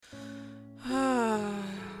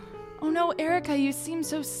no, Erica, you seem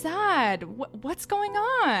so sad. What's going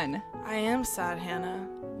on? I am sad, Hannah.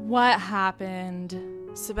 What happened?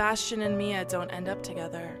 Sebastian and Mia don't end up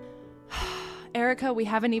together. Erica, we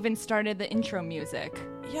haven't even started the intro music.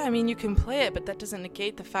 Yeah, I mean, you can play it, but that doesn't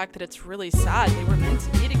negate the fact that it's really sad. They were meant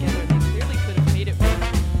to be together. They clearly could have made it work.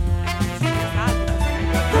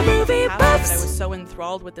 The movie buffs. I was so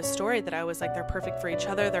enthralled with the story that I was like, they're perfect for each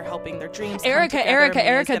other. They're helping their dreams. Erica,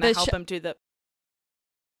 Mia's gonna help them do the.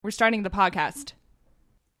 We're starting the podcast.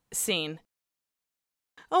 Scene.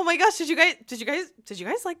 Oh my gosh! Did you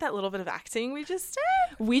guys like that little bit of acting we just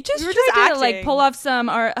did? We were just tried to like pull off some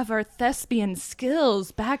of our thespian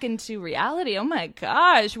skills back into reality. Oh my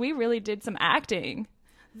gosh, we really did some acting.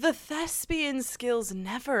 The thespian skills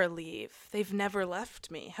never leave. They've never left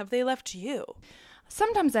me. Have they left you?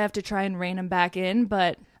 Sometimes I have to try and rein them back in,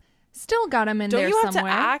 but still got them in there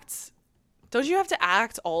somewhere. Don't you have to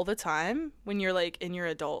act all the time when you're like in your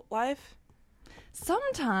adult life?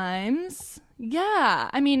 Sometimes. Yeah.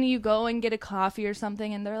 I mean, you go and get a coffee or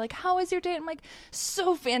something and they're like, how was your date? I'm like,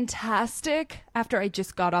 so fantastic. After I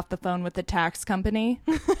just got off the phone with the tax company.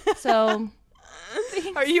 So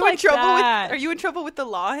Are you in trouble with the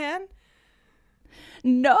law, Han?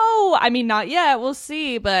 No, I mean, not yet. We'll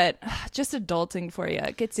see, but just adulting for you.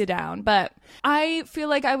 It gets you down. But I feel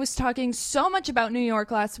like I was talking so much about New York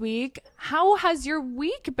last week. How has your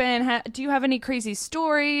week been? Do you have any crazy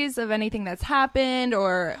stories of anything that's happened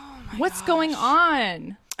or what's going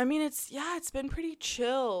on? I mean, it's been pretty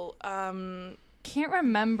chill. Can't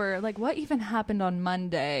remember. Like, what even happened on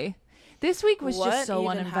Monday? This week was just so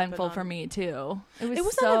uneventful for me, too. It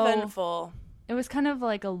was so uneventful. It was kind of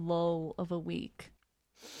like a lull of a week.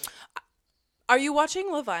 Are you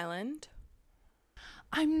watching Love Island?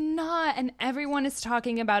 I'm not, and everyone is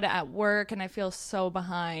talking about it at work, and I feel so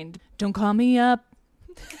behind. Don't call me up.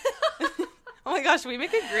 Oh my gosh, we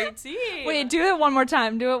make a great team. Wait, do it one more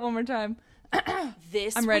time. I'm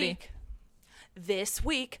ready. This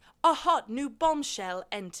week, a hot new bombshell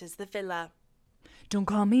enters the villa. Don't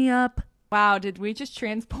call me up. Wow, did we just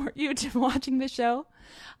transport you to watching the show?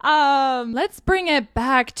 Let's bring it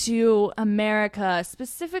back to America,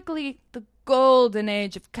 specifically the golden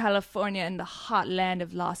age of California and the hot land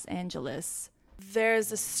of Los Angeles.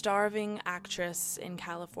 There's a starving actress in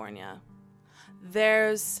California.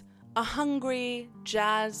 There's a hungry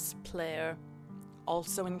jazz player,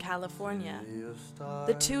 also in California.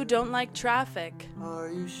 The two don't like traffic.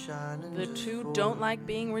 The two don't like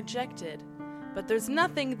being rejected. But there's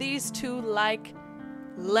nothing these two like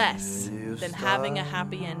less than having a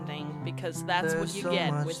happy ending, because that's what you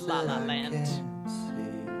get with La La Land.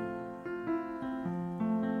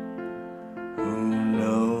 Who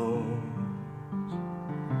knows?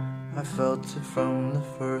 I felt it from the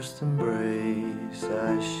first embrace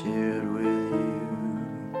I shared with you.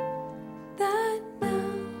 That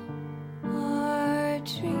now our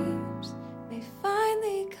dreams may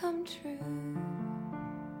finally come true.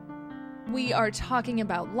 We are talking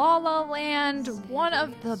about La La Land, one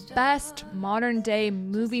of the best modern day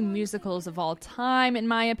movie musicals of all time, in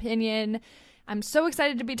my opinion. I'm so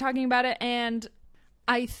excited to be talking about it, and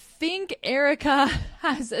I think Erica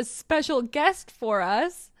has a special guest for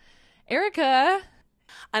us. Erica.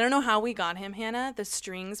 I don't know how we got him, Hannah. The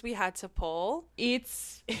strings we had to pull.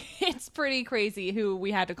 It's pretty crazy who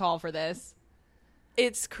we had to call for this.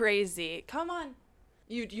 It's crazy. Come on.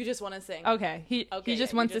 You just want to sing. Okay. He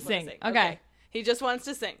just wants to sing. Okay. He just wants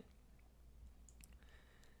to sing.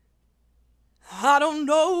 I don't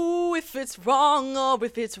know if it's wrong or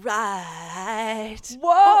if it's right.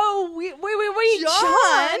 Whoa! Wait.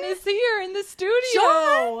 John is here in the studio.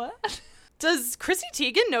 John? Does Chrissy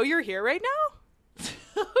Teigen know you're here right now?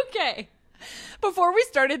 Okay. Before we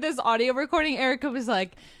started this audio recording, Erica was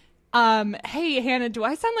like, hey, Hannah, do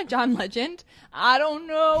I sound like John Legend? I don't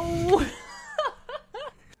know.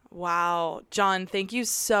 Wow. John, thank you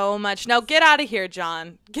so much. Now get out of here,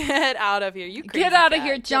 John. Get out of here. You crazy Get out of cat.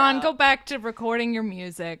 here, John. Go back to recording your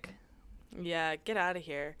music. Yeah, get out of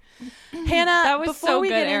here. Hannah, that was before so we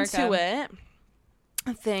good, get Erica. into it,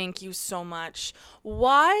 thank you so much.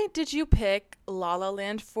 Why did you pick La La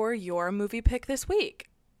Land for your movie pick this week?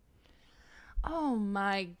 Oh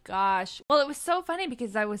my gosh. Well, it was so funny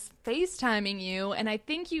because I was FaceTiming you, and I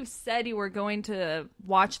think you said you were going to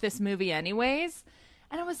watch this movie anyways.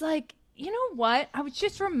 And I was like, you know what? I was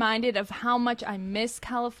just reminded of how much I miss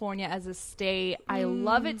California as a state. I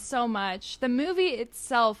love it so much. The movie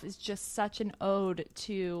itself is just such an ode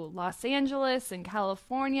to Los Angeles and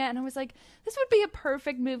California. And I was like, this would be a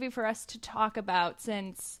perfect movie for us to talk about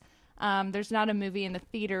since there's not a movie in the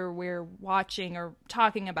theater we're watching or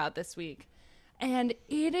talking about this week. And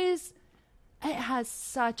it is it has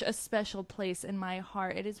such a special place in my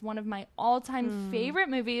heart. It is one of my all-time favorite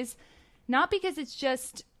movies, not because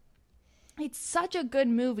it's such a good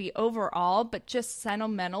movie overall, but just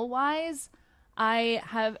sentimental wise, I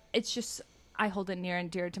hold it near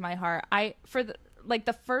and dear to my heart.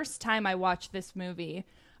 The first time I watched this movie,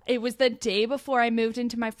 it was the day before I moved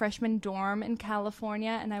into my freshman dorm in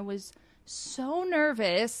California, and I was so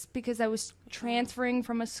nervous because I was transferring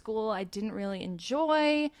from a school I didn't really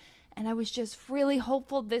enjoy, and I was just really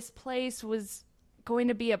hopeful this place was going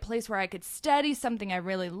to be a place where I could study something I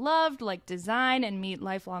really loved, like design, and meet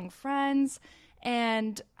lifelong friends.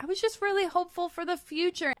 And I was just really hopeful for the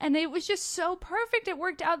future, and it was just so perfect. It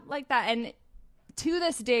worked out like that, and to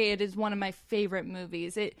this day, it is one of my favorite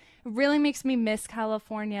movies. It really makes me miss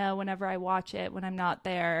California whenever I watch it when I'm not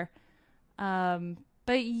there.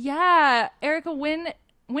 But yeah, Erica, when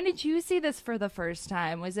did you see this for the first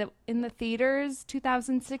time? Was it in the theaters,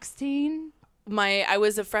 2016? I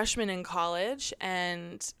was a freshman in college,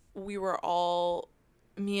 and we were all,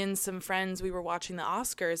 me and some friends, we were watching the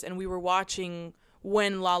Oscars, and we were watching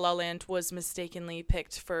when La La Land was mistakenly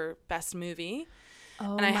picked for Best Movie.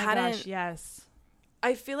 Oh and my gosh, yes.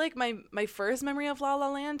 I feel like my first memory of La La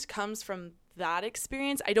Land comes from that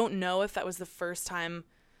experience. I don't know if that was the first time.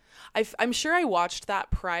 I'm sure I watched that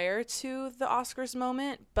prior to the Oscars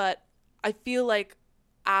moment, but I feel like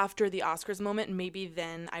after the Oscars moment, maybe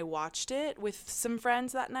then I watched it with some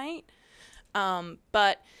friends that night.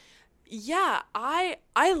 But yeah, I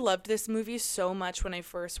loved this movie so much when I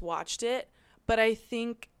first watched it, but I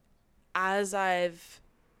think as I've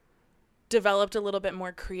developed a little bit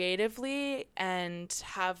more creatively and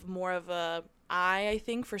have more of a eye, I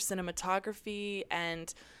think, for cinematography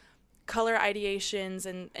and color ideations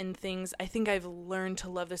and things, I think I've learned to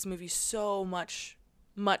love this movie so much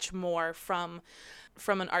more from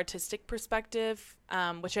an artistic perspective,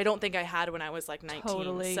 which I don't think I had when I was like 19.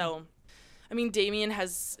 Totally. So, I mean, Damien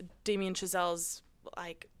Chazelle's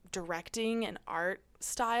like directing and art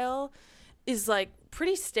style is like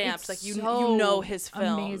pretty stamped. It's like you so know his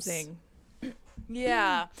films. Amazing.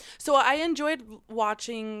 Yeah. So I enjoyed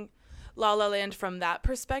watching La La Land from that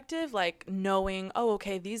perspective, like knowing, oh,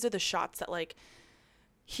 okay, these are the shots that like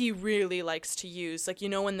he really likes to use. Like, you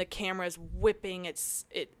know, when the camera is whipping,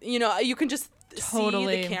 you can just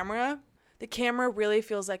Totally. see the camera. The camera really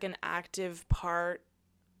feels like an active part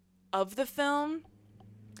of the film.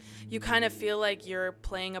 You kind of feel like you're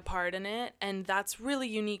playing a part in it, and that's really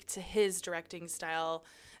unique to his directing style.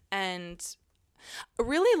 And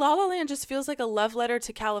really, La La Land just feels like a love letter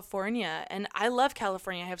to California, and I love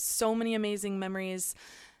California. I have so many amazing memories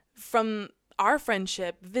from our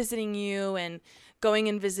friendship, visiting you and going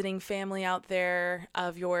and visiting family out there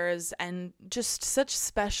of yours, and just such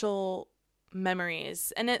special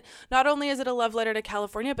memories. And it not only is it a love letter to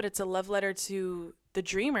California, but it's a love letter to the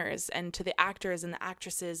dreamers and to the actors and the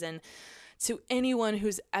actresses and to anyone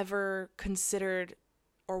who's ever considered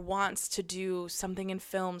or wants to do something in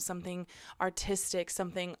film, something artistic,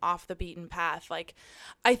 something off the beaten path. Like,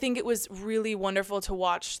 I think it was really wonderful to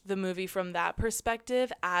watch the movie from that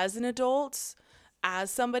perspective as an adult,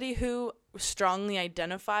 as somebody who strongly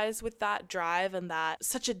identifies with that drive and that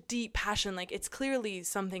such a deep passion. Like, it's clearly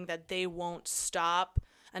something that they won't stop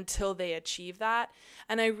until they achieve that.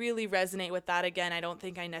 And I really resonate with that. Again, I don't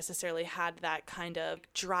think I necessarily had that kind of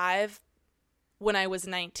drive when I was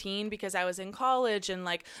 19 because I was in college and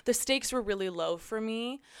like the stakes were really low for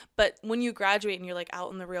me. But when you graduate and you're like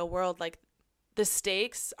out in the real world, like the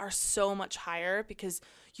stakes are so much higher because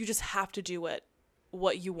you just have to do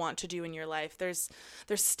what you want to do in your life. There's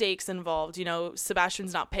stakes involved. You know,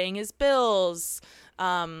 Sebastian's not paying his bills.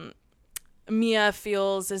 Mia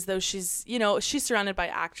feels as though she's surrounded by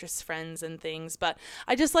actress friends and things, but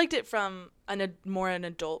I just liked it from an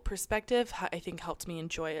adult perspective. I think helped me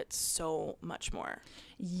enjoy it so much more.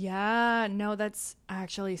 Yeah, no, that's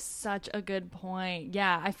actually such a good point.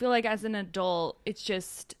 Yeah, I feel like as an adult,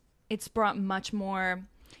 it's brought much more,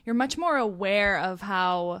 you're much more aware of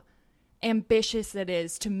how ambitious it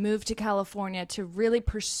is to move to California, to really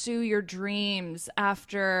pursue your dreams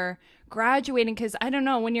after graduating. Because I don't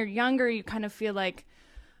know, when you're younger, you kind of feel like,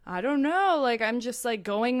 I don't know, like I'm just like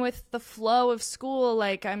going with the flow of school,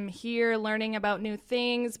 like I'm here learning about new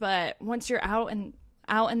things. But once you're out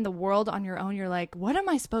in the world on your own, you're like, what am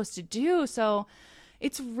I supposed to do? So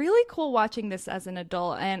it's really cool watching this as an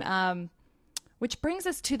adult. And which brings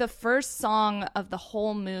us to the first song of the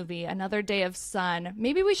whole movie, Another Day of Sun.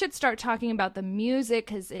 Maybe we should start talking about the music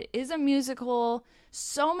because it is a musical.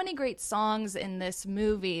 So many great songs in this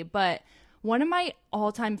movie, but one of my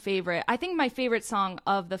all-time favorite, I think my favorite song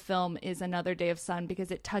of the film is Another Day of Sun because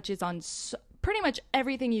it touches on pretty much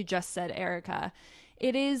everything you just said, Erica.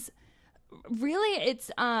 It is really,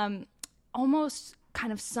 it's almost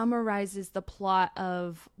kind of summarizes the plot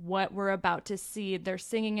of what we're about to see. They're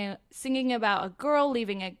singing about a girl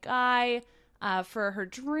leaving a guy for her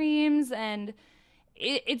dreams, and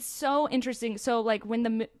it's so interesting. So like when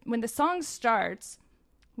the song starts,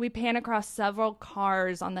 we pan across several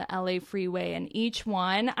cars on the LA freeway, and each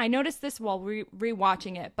one, I noticed this while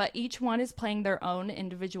rewatching it, but each one is playing their own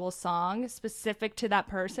individual song specific to that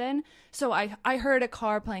person. So I heard a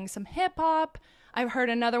car playing some hip hop. I've heard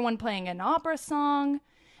another one playing an opera song,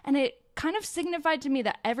 and it kind of signified to me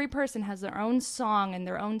that every person has their own song and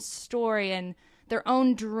their own story and their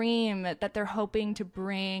own dream that they're hoping to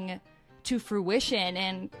bring to fruition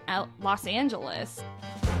in Los Angeles.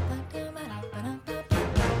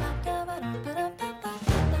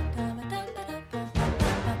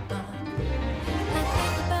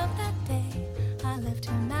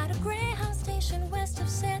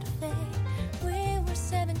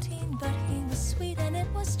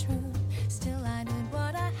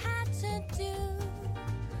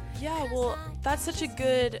 Yeah, well, that's such a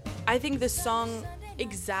good, I think this song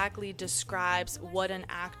exactly describes what an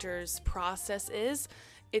actor's process is.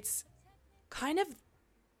 It's kind of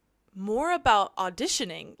more about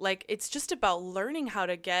auditioning. Like, it's just about learning how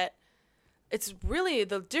to get, it's really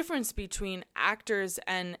the difference between actors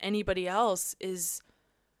and anybody else is,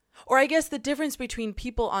 or I guess the difference between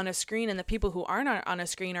people on a screen and the people who aren't on a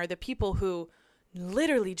screen are the people who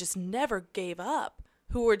literally just never gave up,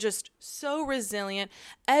 who were just so resilient.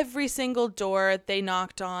 Every single door they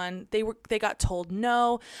knocked on, they got told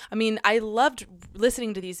no. I mean, I loved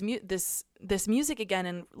listening to this music again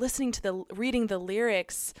and listening to reading the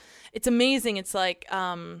lyrics. It's amazing. It's like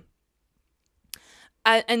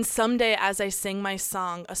and someday as I sing my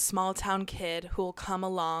song, a small town kid who will come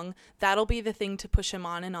along, that'll be the thing to push him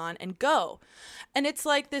on and go. And it's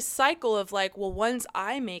like this cycle of like, well, once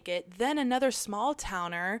I make it, then another small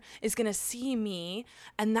towner is going to see me.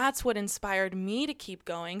 And that's what inspired me to keep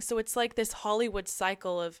going. So it's like this Hollywood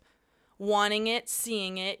cycle of wanting it,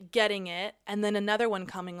 seeing it, getting it, and then another one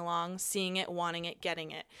coming along, seeing it, wanting it, getting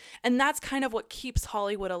it. And that's kind of what keeps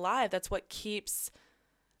Hollywood alive. That's what keeps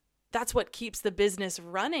the business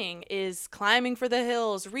running, is climbing for the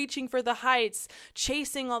hills, reaching for the heights,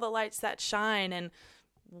 chasing all the lights that shine. And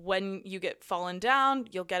when you get fallen down,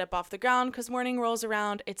 you'll get up off the ground because morning rolls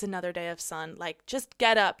around. It's another day of sun. Like, just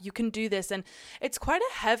get up. You can do this. And it's quite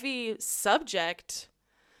a heavy subject.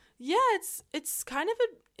 Yeah, it's kind of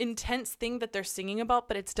an intense thing that they're singing about,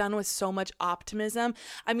 but it's done with so much optimism.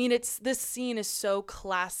 I mean, this scene is so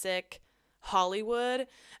classic Hollywood,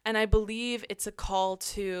 and I believe it's a call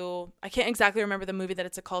to, I can't exactly remember the movie that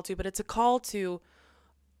it's a call to, but it's a call to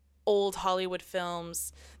old Hollywood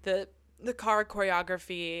films, the car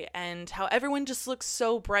choreography and how everyone just looks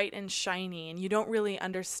so bright and shiny and you don't really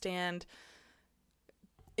understand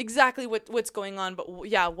exactly what's going on. But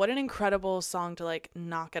yeah, what an incredible song to like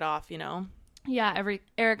knock it off, you know? Yeah,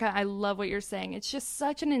 Erica, I love what you're saying. It's just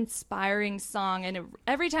such an inspiring song, and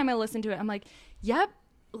every time I listen to it, I'm like, yep,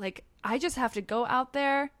 like I just have to go out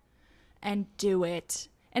there and do it.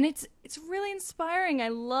 And it's really inspiring. I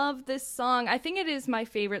love this song. I think it is my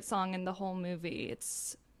favorite song in the whole movie.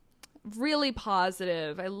 It's really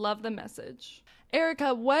positive. I love the message.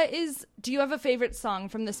 Erica, do you have a favorite song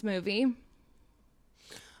from this movie?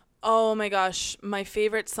 Oh my gosh, my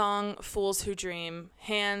favorite song, Fools Who Dream,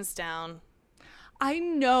 hands down. I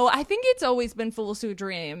know. I think it's always been Fools Who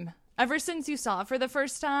Dream. Ever since you saw it for the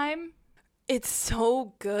first time. It's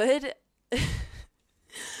so good.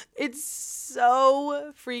 It's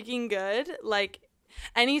so freaking good. Like,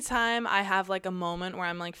 anytime I have like a moment where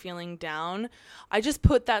I'm like feeling down, I just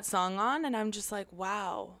put that song on and I'm just like,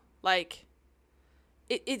 wow. Like,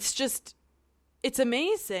 it's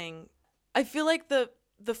amazing. I feel like the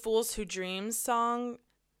Fools Who Dream song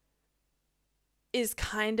is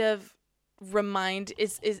kind of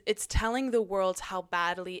it's telling the world how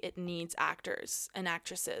badly it needs actors and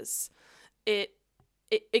actresses. It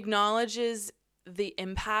acknowledges the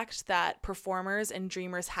impact that performers and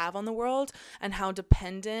dreamers have on the world and how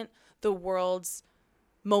dependent the world's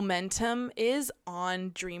momentum is on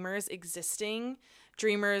dreamers existing,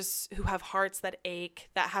 dreamers who have hearts that ache,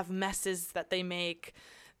 that have messes that they make.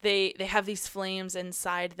 They have these flames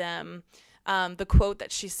inside them. The quote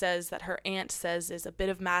that she says, that her aunt says, is a bit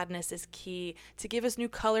of madness is key to give us new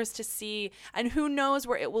colors to see, and who knows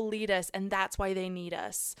where it will lead us, and that's why they need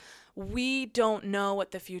us. We don't know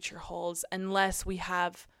what the future holds unless we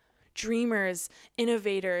have dreamers,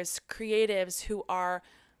 innovators, creatives who are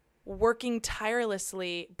working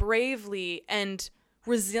tirelessly, bravely, and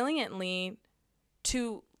resiliently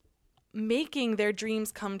to making their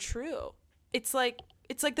dreams come true. It's like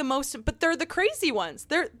the most, but they're the crazy ones.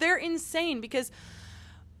 They're insane, because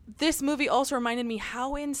this movie also reminded me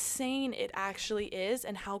how insane it actually is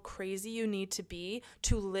and how crazy you need to be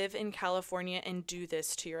to live in California and do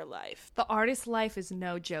this to your life. The artist's life is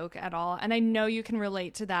no joke at all. And I know you can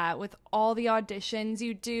relate to that with all the auditions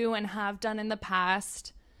you do and have done in the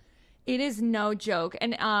past. It is no joke.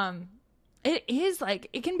 And it is like,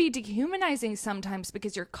 it can be dehumanizing sometimes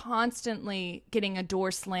because you're constantly getting a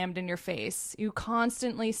door slammed in your face. You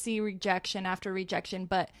constantly see rejection after rejection.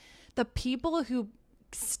 But the people who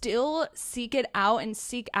still seek it out and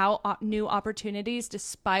seek out new opportunities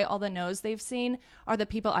despite all the no's they've seen are the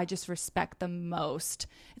people I just respect the most.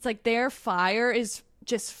 It's like their fire is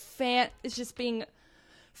just being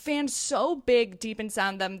fanned so big deep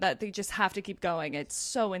inside them that they just have to keep going. It's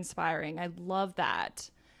so inspiring. I love that.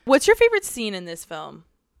 What's your favorite scene in this film?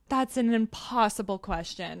 That's an impossible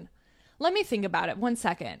question. Let me think about it. 1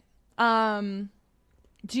 second.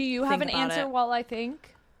 Do you have an answer while I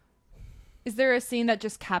think? Is there a scene that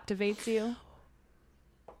just captivates you?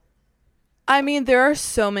 I mean, there are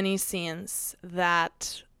so many scenes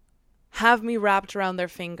that have me wrapped around their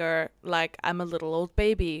finger like I'm a little old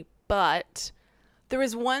baby. But there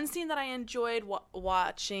is one scene that I enjoyed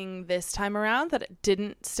watching this time around that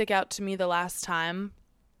didn't stick out to me the last time.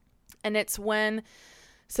 And it's when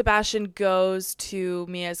Sebastian goes to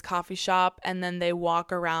Mia's coffee shop and then they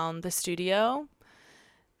walk around the studio.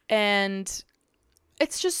 And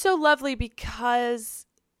it's just so lovely because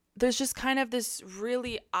there's just kind of this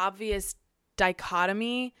really obvious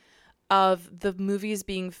dichotomy of the movies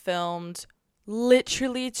being filmed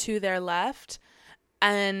literally to their left.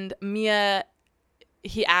 And Mia,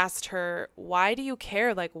 he asked her, why do you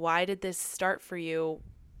care? Like, why did this start for you?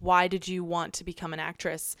 Why did you want to become an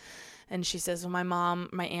actress? And she says, well,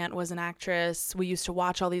 my aunt was an actress. We used to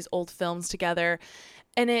watch all these old films together.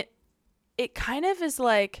 And it kind of is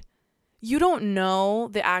like, you don't know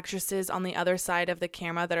the actresses on the other side of the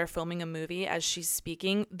camera that are filming a movie as she's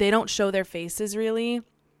speaking. They don't show their faces really,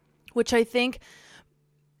 which I think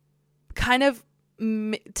kind of,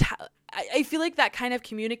 I feel like that kind of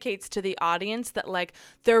communicates to the audience that like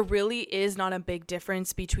there really is not a big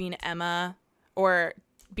difference between Emma or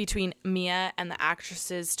between Mia and the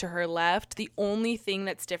actresses to her left. The only thing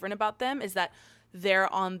that's different about them is that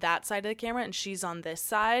they're on that side of the camera and she's on this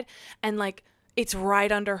side. And like, it's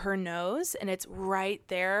right under her nose and it's right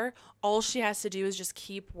there. All she has to do is just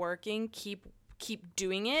keep working, keep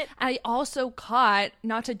doing it. I also caught,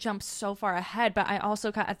 not to jump so far ahead, but I also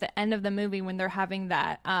caught at the end of the movie when they're having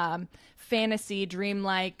that fantasy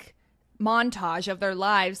dreamlike montage of their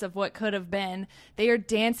lives of what could have been, they are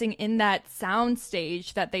dancing in that sound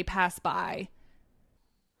stage that they pass by.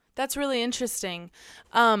 That's really interesting.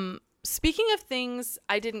 Speaking of things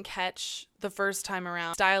I didn't catch the first time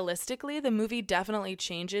around, stylistically, the movie definitely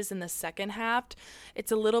changes in the second half.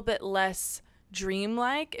 It's a little bit less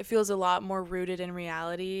dreamlike. It feels a lot more rooted in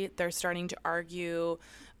reality. They're starting to argue.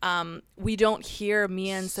 We don't hear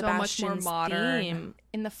Mia and Sebastian's so much more modern theme.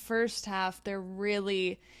 In the first half,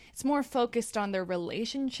 it's more focused on their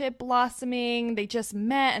relationship blossoming. They just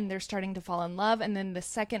met and they're starting to fall in love. And then the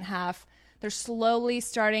second half, they're slowly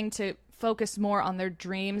starting to focus more on their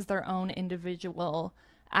dreams, their own individual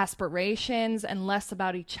aspirations, and less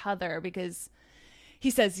about each other, because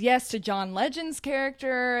he says yes to John Legend's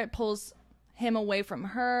character. It pulls him away from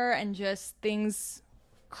her and just things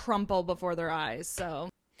crumple before their eyes. So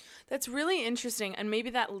that's really interesting. And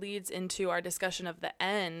maybe that leads into our discussion of the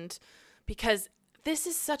end, because this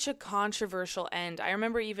is such a controversial end. I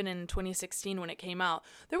remember even in 2016 when it came out,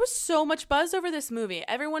 there was so much buzz over this movie.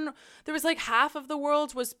 There was like half of the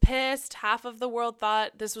world was pissed. Half of the world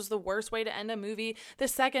thought this was the worst way to end a movie. The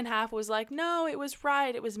second half was like, no, it was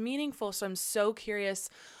right. It was meaningful. So I'm so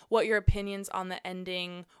curious what your opinions on the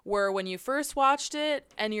ending were when you first watched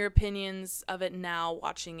it and your opinions of it now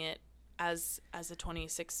watching it as a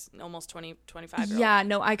 26, almost 20, 25-year-old. Yeah,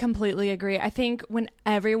 no, I completely agree. I think when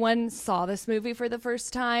everyone saw this movie for the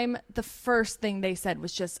first time, the first thing they said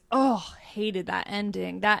was just, oh, hated that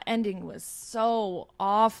ending. That ending was so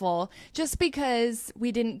awful, just because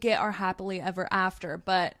we didn't get our happily ever after.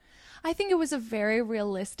 But I think it was a very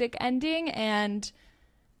realistic ending. And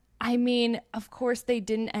I mean, of course, they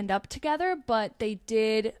didn't end up together, but they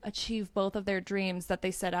did achieve both of their dreams that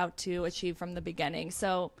they set out to achieve from the beginning.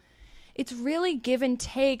 So it's really give and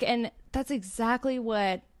take, and that's exactly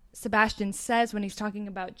what Sebastian says when he's talking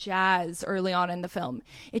about jazz early on in the film.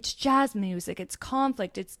 It's jazz music, it's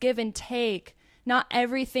conflict, it's give and take. not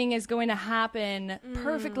everything is going to happen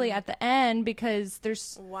perfectly at the end, because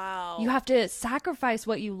you have to sacrifice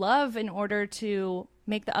what you love in order to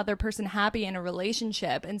make the other person happy in a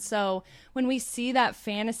relationship. And so when we see that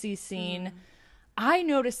fantasy scene, I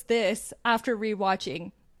noticed this after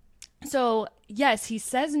rewatching. So yes, he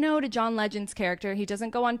says no to John Legend's character. He doesn't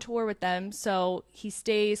go on tour with them. So he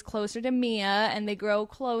stays closer to Mia and they grow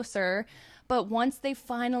closer. But once they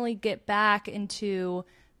finally get back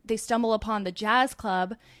they stumble upon the jazz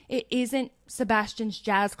club, it isn't Sebastian's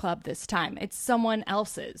jazz club this time. It's someone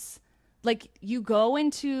else's. Like, you go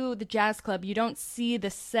into the jazz club, you don't see the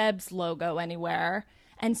Seb's logo anywhere,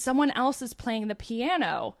 and someone else is playing the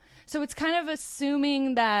piano. So it's kind of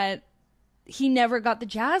assuming that he never got the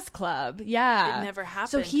jazz club. Yeah. It never happened.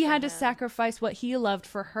 So he had to sacrifice what he loved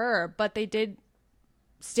for her, but they did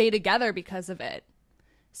stay together because of it.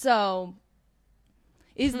 So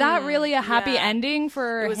is that really a happy ending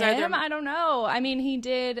for him? I don't know. I mean,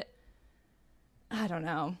 I don't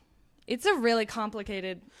know. It's a really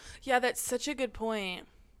complicated. Yeah, that's such a good point.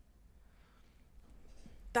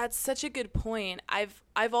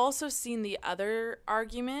 I've also seen the other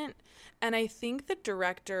argument, and I think the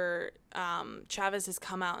director, Chavez, has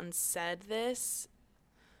come out and said this,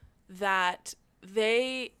 that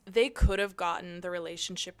they could have gotten the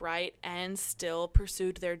relationship right and still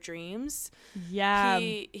pursued their dreams. Yeah.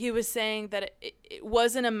 He was saying that it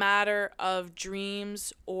wasn't a matter of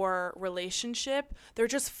dreams or relationship. They're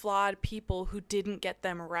just flawed people who didn't get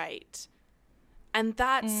them right. And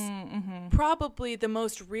that's probably the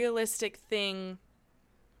most realistic thing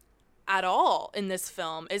at all in this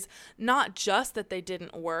film, is not just that they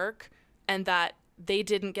didn't work and that they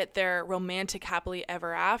didn't get their romantic happily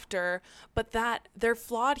ever after, but that they're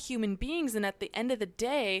flawed human beings. And at the end of the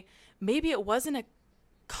day, maybe it wasn't a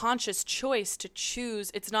conscious choice to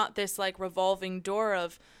choose. It's not this like revolving door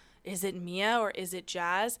of, is it Mia or is it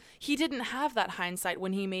Jazz? He didn't have that hindsight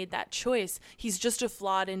when he made that choice. He's just a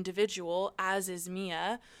flawed individual, as is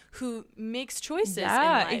Mia, who makes choices in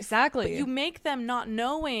life. Exactly. But you make them not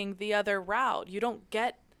knowing the other route. You don't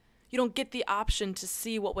get the option to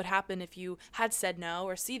see what would happen if you had said no,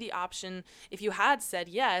 or see the option if you had said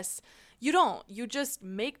yes. You don't. You just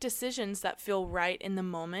make decisions that feel right in the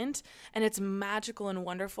moment. And it's magical and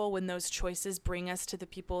wonderful when those choices bring us to the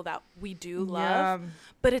people that we do love. Yeah.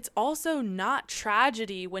 But it's also not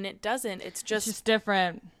tragedy when it doesn't. It's just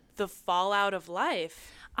different. The fallout of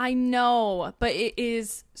life. I know, but it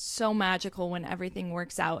is so magical when everything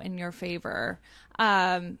works out in your favor.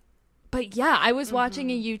 But yeah, I was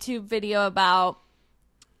watching a YouTube video about,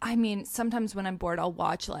 sometimes when I'm bored, I'll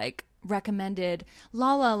watch like recommended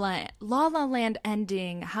La La Land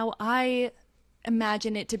ending, how I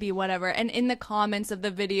imagine it to be, whatever. And in the comments of the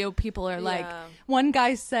video, people are like, one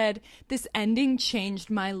guy said, this ending changed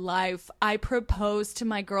my life. I proposed to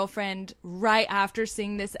my girlfriend right after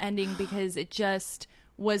seeing this ending because it just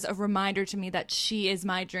was a reminder to me that she is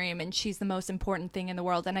my dream and she's the most important thing in the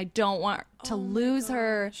world and I don't want to lose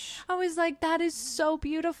her. I was like, that is so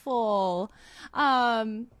beautiful.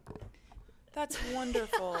 That's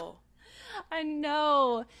wonderful. I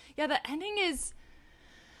know. Yeah, the ending is,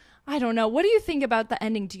 I don't know. What do you think about the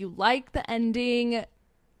ending? Do you like the ending?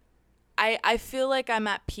 I feel like I'm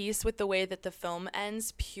at peace with the way that the film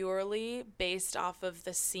ends, purely based off of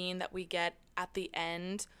the scene that we get at the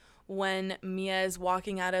end when Mia is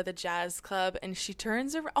walking out of the jazz club and she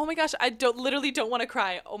turns around. Oh my gosh, I literally don't want to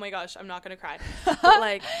cry. Oh my gosh, I'm not going to cry. But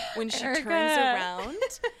like when she turns around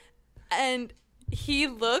and he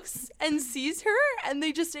looks and sees her and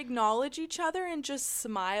they just acknowledge each other and just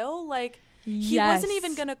smile. Like he wasn't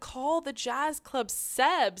even going to call the jazz club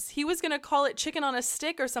Seb's. He was going to call it Chicken on a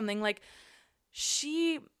Stick or something. Like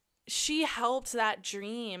she helped that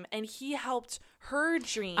dream and he helped her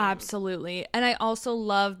dream. Absolutely. And I also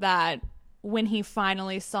love that when he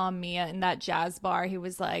finally saw Mia in that jazz bar, he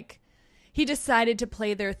was like, he decided to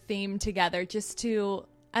play their theme together just to,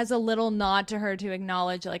 as a little nod to her, to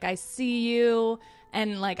acknowledge like, I see you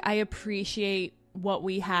and like I appreciate what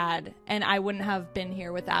we had and I wouldn't have been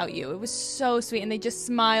here without you. It was so sweet. And they just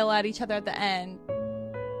smile at each other at the end.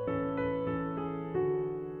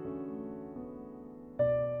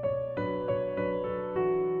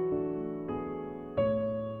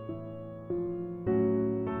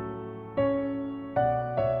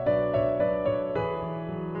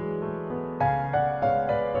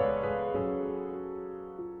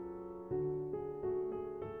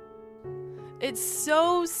 It's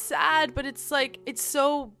so sad, but it's like it's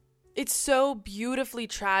so beautifully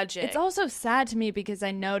tragic. It's also sad to me because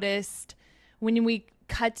I noticed when we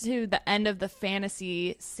cut to the end of the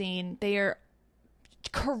fantasy scene, they are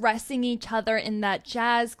caressing each other in that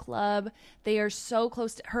jazz club. They are so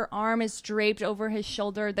close. Her arm is draped over his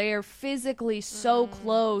shoulder. They are physically so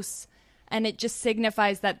close. And it just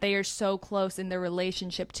signifies that they are so close in their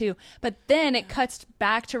relationship, too. But then it cuts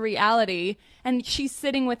back to reality, and she's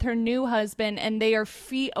sitting with her new husband, and they are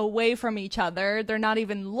feet away from each other. They're not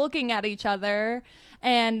even looking at each other.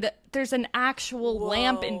 And there's an actual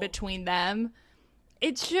lamp in between them.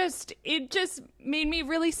 It just made me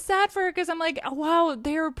really sad for her, because I'm like, oh, wow,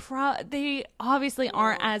 they obviously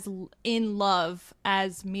aren't as in love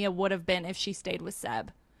as Mia would have been if she stayed with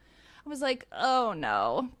Seb. I was like, oh,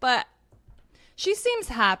 no. But she seems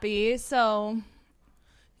happy, so.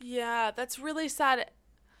 Yeah, that's really sad.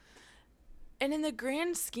 And in the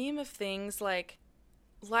grand scheme of things, like,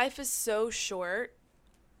 life is so short.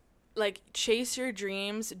 Like, chase your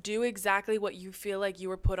dreams, do exactly what you feel like you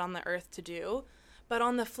were put on the earth to do. But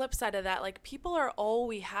on the flip side of that, like, people are all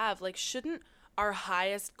we have. Like, shouldn't our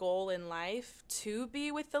highest goal in life to be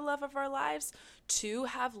with the love of our lives, to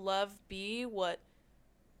have love be what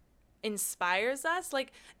inspires us?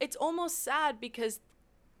 Like, it's almost sad because,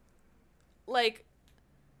 like,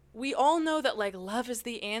 we all know that, like, love is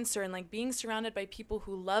the answer, and, like, being surrounded by people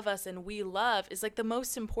who love us and we love is, like, the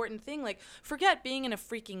most important thing. Like, forget being in a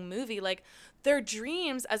freaking movie. Like, their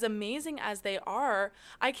dreams, as amazing as they are,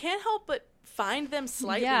 I can't help but find them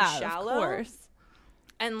slightly shallow. Of course.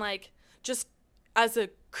 And, like, just as a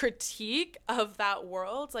critique of that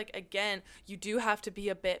world, like, again, you do have to be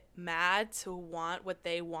a bit mad to want what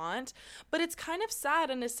they want. But it's kind of sad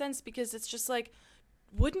in a sense, because it's just like,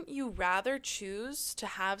 wouldn't you rather choose to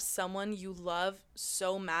have someone you love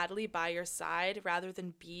so madly by your side rather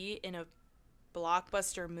than be in a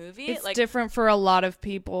blockbuster movie? It's like, different for a lot of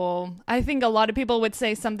people. I think a lot of people would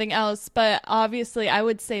say something else, but obviously I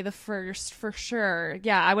would say the first for sure.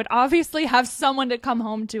 Yeah, I would obviously have someone to come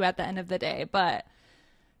home to at the end of the day, but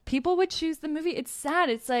people would choose the movie. It's sad.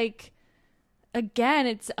 It's like, again,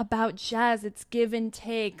 it's about jazz. It's give and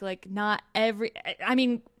take. Like, not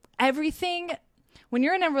everything. When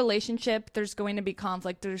you're in a relationship, there's going to be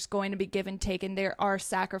conflict, there's going to be give and take, and there are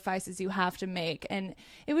sacrifices you have to make. And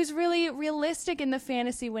it was really realistic in the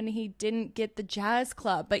fantasy when he didn't get the jazz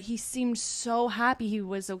club, but he seemed so happy he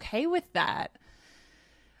was okay with that.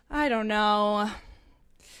 I don't know.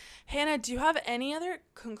 Hannah, do you have any other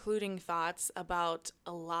concluding thoughts about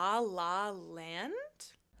La La Land?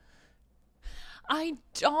 I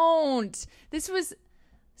don't. This was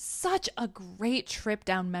such a great trip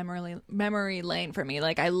down memory lane for me.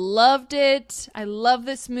 Like, I loved it. I love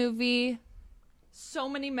this movie. So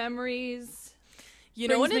many memories. You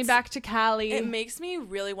know what? Brings me back to Cali. It makes me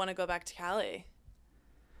really want to go back to Cali.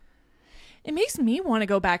 It makes me want to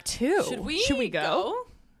go back too. Should we go?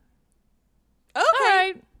 Okay. All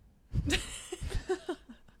right.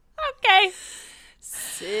 Okay.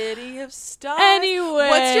 City of Stars. Anyway,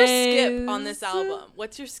 what's your skip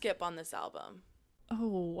on this album?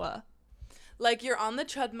 Oh. Like, you're on the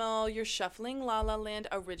treadmill, you're shuffling La La Land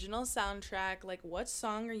original soundtrack. Like, what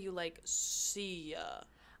song are you like, see ya?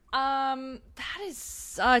 That is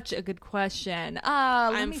such a good question.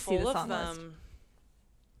 Let me see the song list.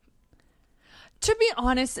 To be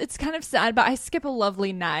honest, it's kind of sad, but I skip A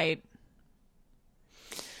Lovely Night.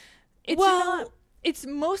 It's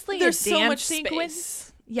mostly a dance so much sequence.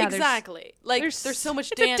 Space. Yeah, exactly. Like, there's so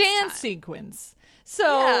much dance. It's a dance sequence. So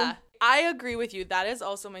yeah, I agree with you. That is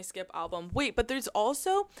also my skip album. Wait, but there's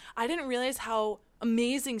also, I didn't realize how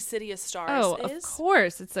amazing City of Stars is. Of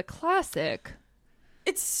course, it's a classic.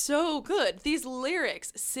 It's so good. These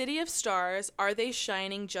lyrics, City of Stars, are they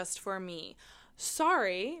shining just for me?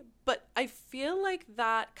 Sorry, but I feel like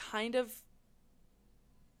that kind of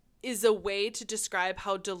is a way to describe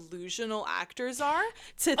how delusional actors are.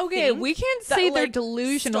 We can't say they're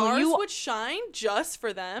delusional. Stars would shine just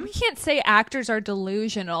for them. We can't say actors are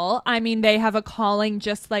delusional. I mean, they have a calling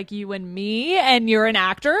just like you and me, and you're an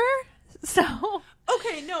actor. So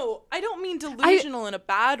okay, no, I don't mean delusional in a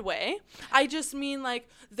bad way. I just mean, like,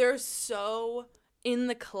 they're so in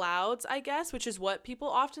the clouds, I guess, which is what people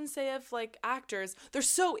often say of, like, actors. They're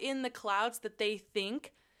so in the clouds that they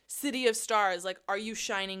think City of Stars, like, are you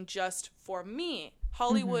shining just for me?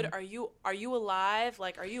 Hollywood, are you alive?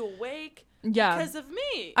 Like, are you awake? Yeah. Because of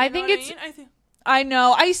me. I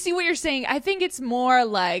know. I see what you're saying. I think it's more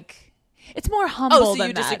like, it's more humble than that. Oh, so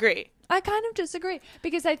you disagree? I kind of disagree,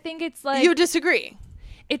 because I think it's like, you disagree?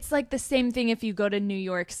 It's like the same thing if you go to New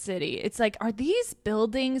York City. It's like, are these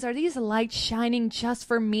buildings, are these lights shining just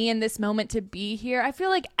for me in this moment to be here? I feel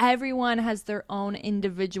like everyone has their own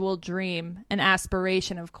individual dream and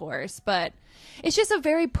aspiration, of course, but it's just a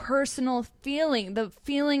very personal feeling. The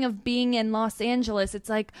feeling of being in Los Angeles. It's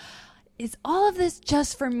like, is all of this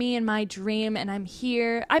just for me and my dream and I'm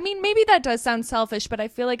here? I mean, maybe that does sound selfish, but I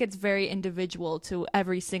feel like it's very individual to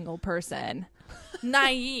every single person.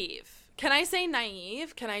 Naive. Can I say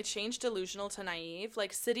naive? Can I change delusional to naive?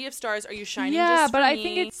 Like, City of Stars, are you shining Yeah, just for but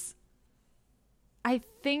me? I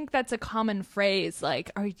think that's a common phrase.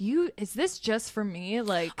 Like, is this just for me?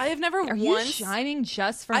 Like, I have never are you shining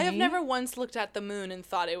just for me? I have never once looked at the moon and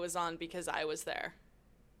thought it was on because I was there.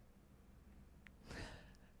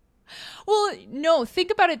 Well, no,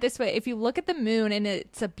 think about it this way. If you look at the moon and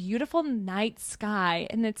it's a beautiful night sky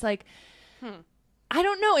and it's like, I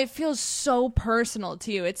don't know, it feels so personal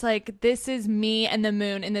to you. It's like, this is me and the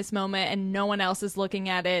moon in this moment and no one else is looking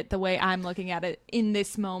at it the way I'm looking at it in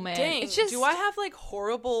this moment. Dang, it's just, do I have like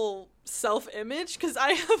horrible self-image? Because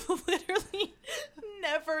I have literally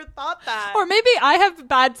never thought that. or maybe I have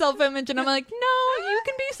bad self-image and I'm like, no, you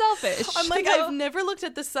can be selfish. I'm like, You know? I've never looked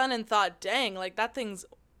at the sun and thought, dang, like that thing's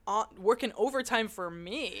working overtime for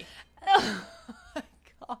me. Oh my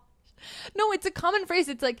gosh. No, it's a common phrase.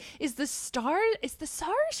 It's like, is the star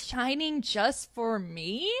shining just for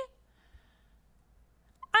me?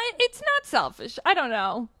 It's not selfish. I don't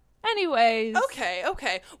know. Anyways.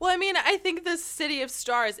 Okay. Well, I mean, I think this City of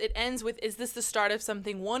Stars, it ends with, is this the start of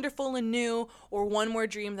something wonderful and new or one more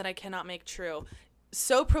dream that I cannot make true?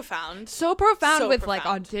 So profound. So profound So with profound.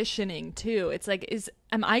 like auditioning too. It's like,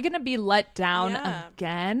 am I gonna be let down Yeah.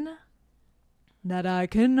 again? That I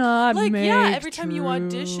cannot Like, make yeah, every time you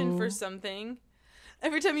audition true. for something,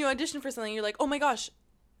 you're like, oh my gosh,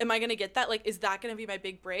 am I going to get that? Like, is that going to be my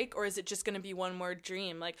big break? Or is it just going to be one more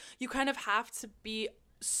dream? Like, you kind of have to be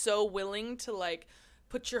so willing to like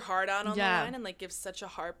put your heart out on the line and like give such a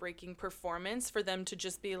heartbreaking performance for them to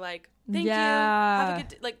just be like, thank you, have a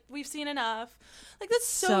good like, we've seen enough. Like, that's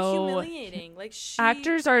so humiliating. Like,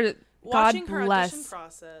 actors are, God watching her audition bless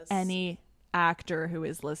process. any actor who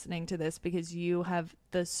is listening to this, because you have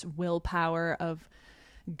this willpower of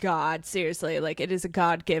God. Seriously, like, it is a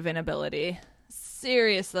God-given ability.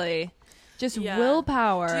 Seriously, just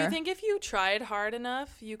willpower. Do you think if you tried hard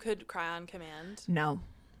enough, you could cry on command? No,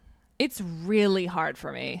 it's really hard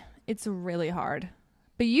for me. It's really hard,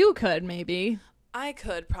 but you could maybe. I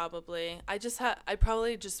could probably. I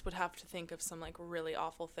probably just would have to think of some like really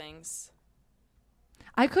awful things.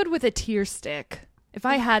 I could with a tear stick. If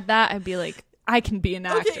I had that, I'd be like, I can be an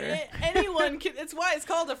actor. Okay, anyone can. It's why it's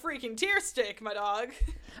called a freaking tear stick, my dog.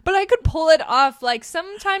 But I could pull it off. Like,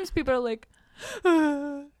 sometimes people are like,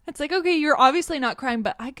 it's like, okay, you're obviously not crying,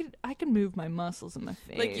 but I could move my muscles in my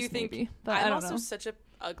face. Like, you think? Maybe. But I'm I don't also know. such a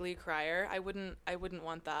ugly crier. I wouldn't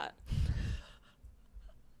want that.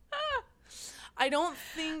 I don't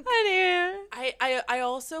think. I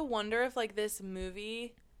also wonder if like this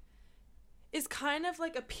movie is kind of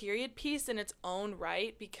like a period piece in its own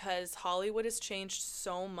right, because Hollywood has changed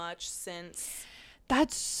so much since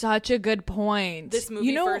That's such a good point. this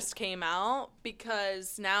movie first came out,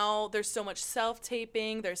 because now there's so much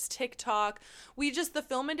self-taping, there's TikTok. The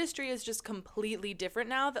film industry is just completely different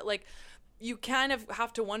now, that like you kind of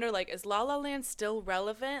have to wonder, like, is La La Land still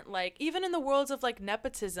relevant? Like, even in the worlds of like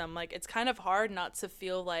nepotism, like, it's kind of hard not to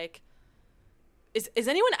feel like, Is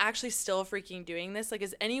anyone actually still freaking doing this? Like,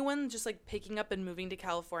 is anyone just like picking up and moving to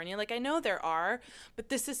California? Like, I know there are, but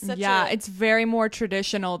this is such it's very more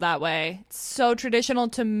traditional that way. It's so traditional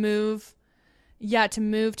to move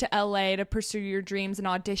to LA to pursue your dreams and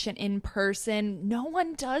audition in person. No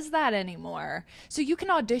one does that anymore. So you can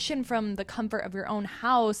audition from the comfort of your own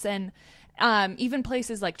house, and even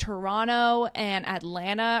places like Toronto and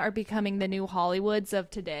Atlanta are becoming the new Hollywoods of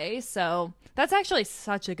today. So that's actually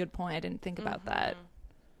such a good point. I didn't think about that.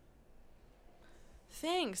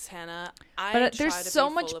 Thanks, Hannah. But there's so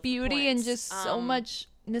much beauty and just so much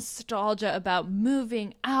nostalgia about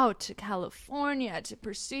moving out to California to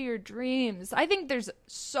pursue your dreams. I think there's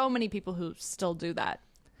so many people who still do that.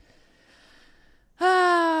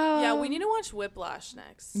 Yeah, we need to watch Whiplash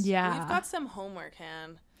next. Yeah. We've got some homework,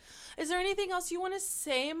 Han. Is there anything else you want to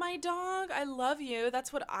say, my dog? I love you.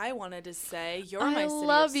 That's what I wanted to say. You're my city of stars. I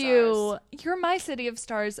love you. You're my city of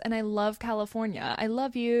stars, and I love California. I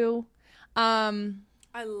love you. I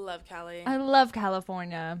love Cali. I love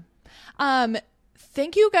California.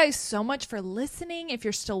 Thank you guys so much for listening. If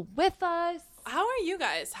you're still with us. How are you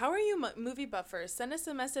guys? How are you movie buffers? Send us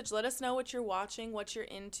a message. Let us know what you're watching, what you're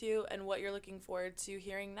into, and what you're looking forward to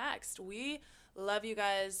hearing next. We love you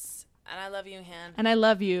guys, and I love you, Han. And I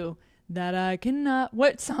love you. That I cannot.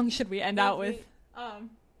 What song should we end out with?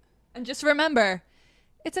 And just remember,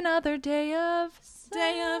 it's another day of sun.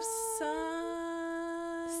 Day of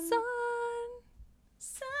sun.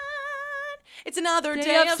 Sun. It's another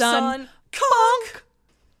day of sun. Conk.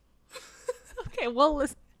 Okay, well,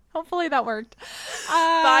 listen. Hopefully that worked.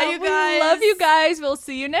 Bye, you guys. We love you guys. We'll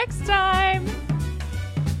see you next time.